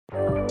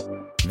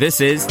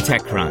This is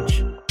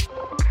TechCrunch.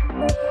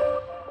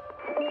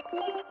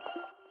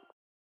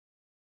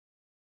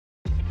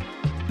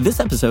 This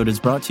episode is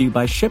brought to you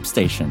by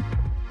ShipStation.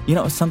 You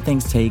know, some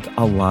things take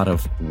a lot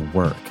of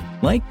work,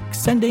 like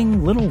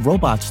sending little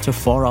robots to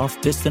far-off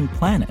distant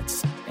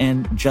planets.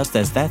 And just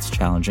as that's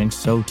challenging,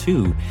 so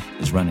too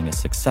is running a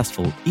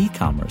successful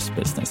e-commerce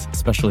business,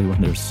 especially when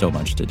there's so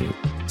much to do.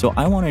 So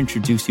I want to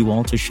introduce you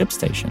all to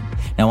ShipStation.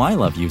 Now, I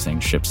love using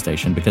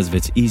ShipStation because of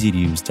its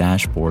easy-to-use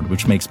dashboard,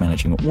 which makes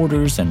managing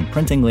orders and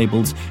printing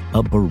labels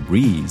a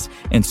breeze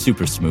and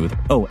super smooth.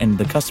 Oh, and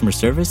the customer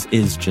service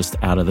is just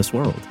out of this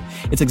world.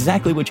 It's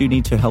exactly what you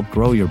need to help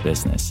grow your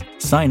business.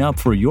 Sign up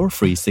for your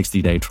free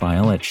 60-day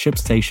trial at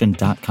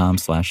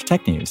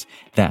shipstation.com/technews.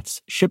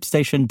 That's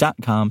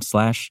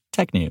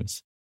shipstation.com/technews.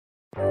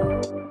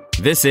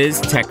 This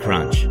is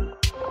TechCrunch.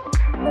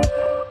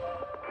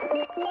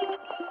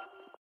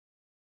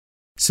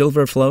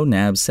 Silverflow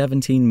nabs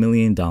 $17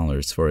 million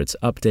for its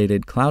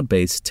updated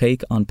cloud-based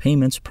take on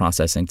payments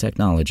processing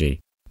technology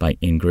by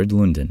Ingrid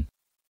Lunden.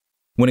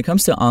 When it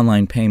comes to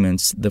online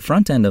payments, the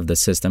front end of the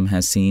system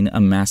has seen a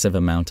massive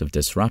amount of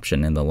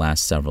disruption in the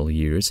last several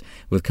years,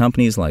 with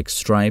companies like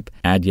Stripe,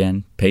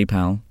 Adyen,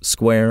 PayPal,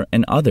 Square,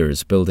 and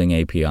others building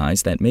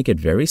APIs that make it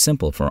very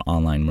simple for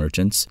online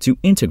merchants to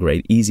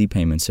integrate easy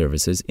payment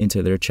services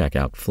into their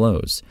checkout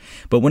flows.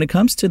 But when it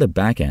comes to the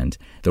back end,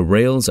 the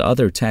rails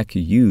other tech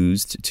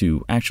used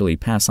to actually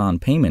pass on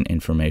payment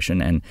information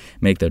and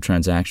make the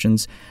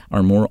transactions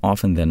are more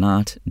often than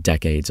not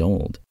decades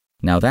old.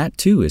 Now that,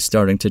 too, is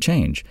starting to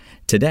change.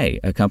 Today,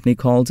 a company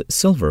called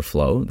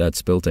Silverflow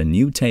that's built a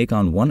new take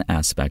on one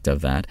aspect of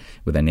that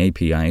with an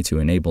API to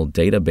enable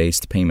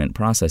data-based payment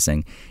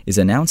processing is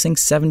announcing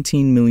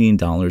 $17 million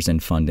in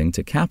funding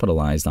to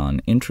capitalize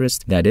on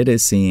interest that it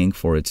is seeing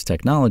for its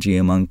technology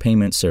among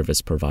payment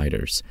service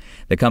providers.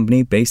 The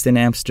company, based in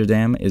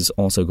Amsterdam, is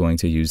also going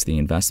to use the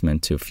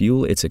investment to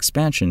fuel its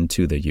expansion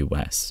to the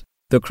U.S.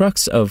 The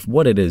crux of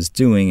what it is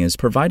doing is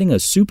providing a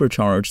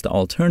supercharged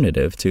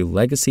alternative to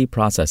legacy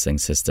processing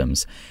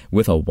systems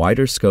with a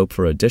wider scope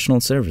for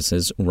additional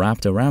services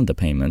wrapped around the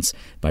payments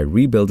by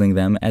rebuilding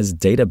them as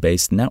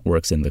data-based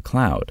networks in the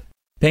cloud.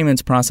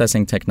 Payments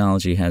processing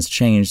technology has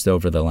changed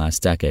over the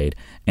last decade,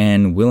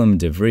 and Willem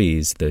de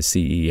Vries, the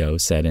CEO,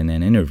 said in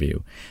an interview,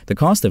 "The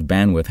cost of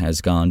bandwidth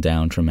has gone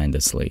down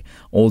tremendously.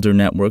 Older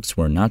networks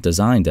were not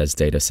designed as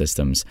data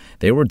systems.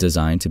 They were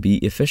designed to be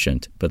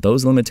efficient, but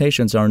those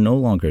limitations are no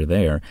longer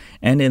there,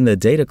 and in the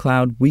data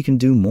cloud, we can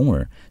do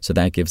more, so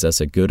that gives us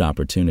a good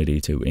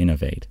opportunity to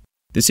innovate."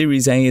 The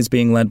Series A is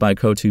being led by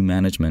Coatue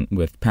Management,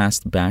 with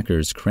past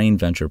backers Crane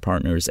Venture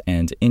Partners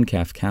and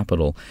Incaf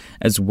Capital,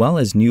 as well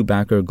as new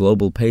backer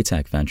Global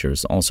Paytech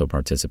Ventures also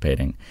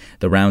participating.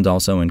 The round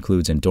also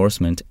includes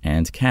endorsement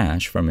and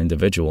cash from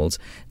individuals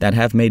that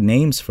have made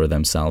names for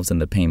themselves in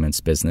the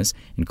payments business,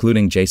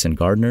 including Jason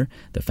Gardner,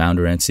 the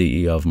founder and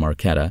CEO of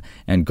Marqeta,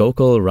 and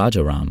Gokul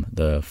Rajaram,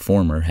 the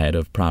former head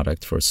of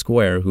product for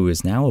Square, who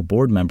is now a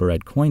board member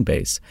at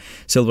Coinbase.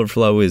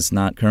 Silverflow is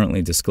not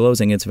currently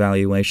disclosing its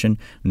valuation,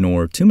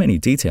 nor too many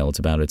details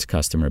about its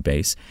customer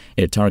base.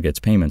 It targets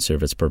payment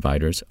service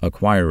providers,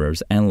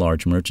 acquirers, and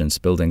large merchants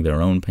building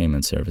their own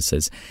payment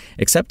services,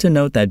 except to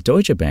note that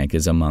Deutsche Bank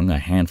is among a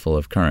handful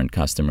of current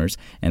customers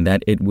and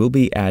that it will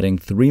be adding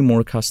 3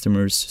 more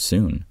customers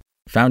soon.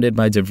 Founded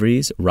by de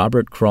Vries,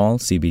 Robert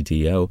Krall,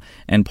 CBDO,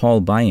 and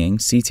Paul Bying,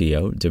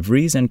 CTO, de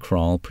Vries and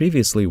Krall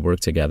previously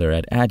worked together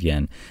at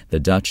Adyen, the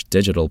Dutch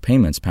digital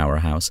payments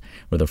powerhouse,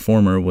 where the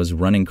former was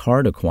running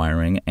card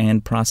acquiring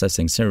and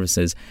processing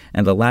services,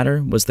 and the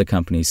latter was the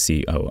company's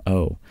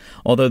COO.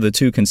 Although the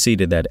two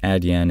conceded that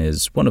Adyen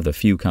is one of the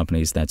few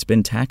companies that's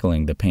been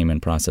tackling the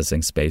payment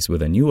processing space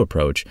with a new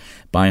approach,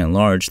 by and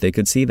large, they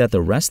could see that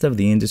the rest of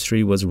the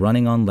industry was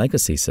running on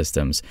legacy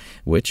systems,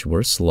 which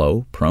were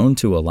slow, prone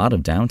to a lot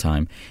of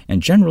downtime,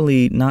 and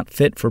generally not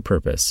fit for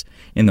purpose.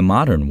 In the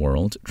modern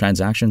world,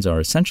 transactions are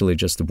essentially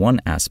just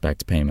one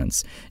aspect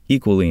payments.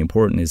 Equally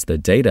important is the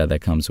data that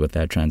comes with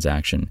that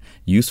transaction,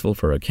 useful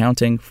for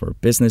accounting, for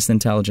business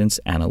intelligence,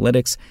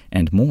 analytics,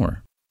 and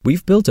more.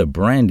 "We've built a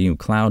brand new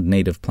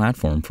cloud-native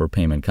platform for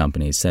payment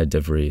companies," said de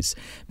Vries.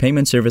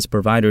 "Payment service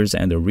providers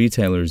and the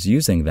retailers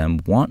using them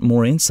want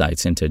more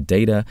insights into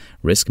data,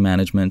 risk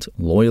management,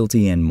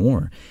 loyalty, and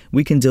more.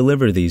 We can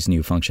deliver these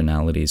new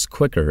functionalities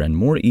quicker and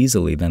more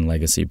easily than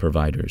legacy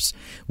providers.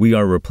 We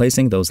are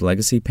replacing those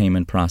legacy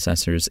payment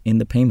processors in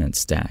the payment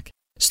stack."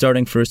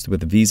 Starting first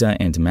with Visa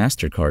and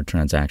MasterCard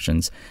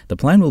transactions, the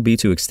plan will be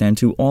to extend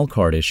to all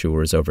card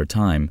issuers over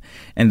time,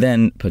 and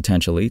then,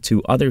 potentially,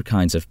 to other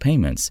kinds of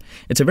payments.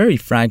 It's a very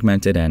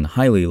fragmented and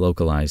highly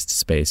localized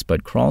space,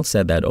 but Krall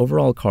said that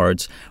overall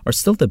cards are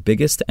still the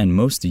biggest and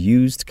most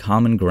used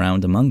common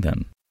ground among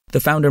them. The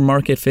founder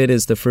market fit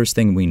is the first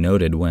thing we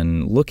noted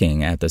when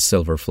looking at the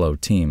Silverflow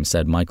team,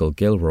 said Michael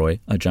Gilroy,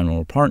 a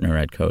general partner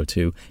at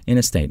Coatue, in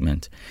a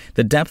statement.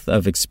 The depth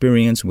of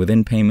experience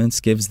within payments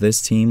gives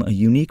this team a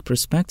unique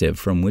perspective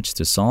from which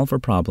to solve a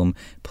problem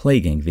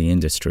plaguing the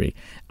industry: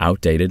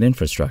 outdated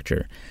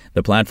infrastructure.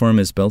 The platform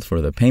is built for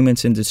the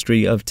payments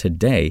industry of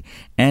today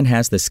and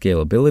has the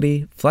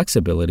scalability,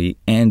 flexibility,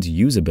 and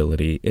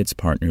usability its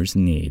partners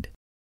need.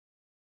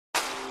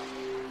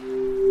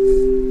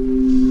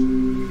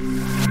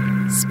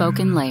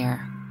 Spoken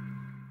Layer.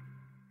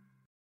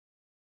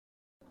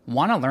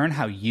 Want to learn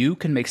how you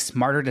can make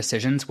smarter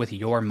decisions with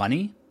your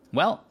money?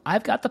 Well,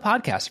 I've got the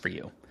podcast for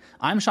you.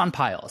 I'm Sean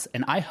Piles,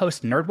 and I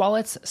host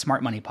NerdWallet's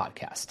Smart Money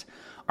Podcast.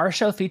 Our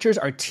show features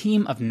our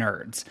team of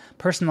nerds,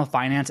 personal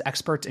finance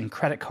experts in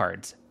credit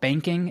cards,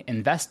 banking,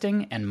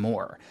 investing, and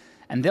more.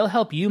 And they'll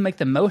help you make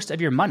the most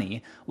of your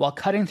money while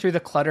cutting through the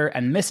clutter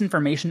and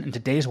misinformation in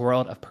today's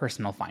world of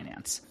personal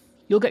finance.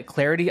 You'll get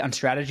clarity on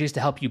strategies to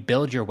help you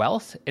build your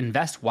wealth,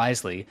 invest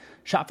wisely,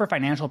 shop for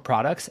financial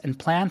products, and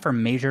plan for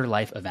major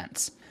life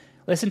events.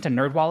 Listen to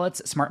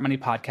NerdWallet's Smart Money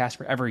Podcast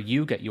wherever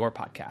you get your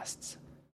podcasts.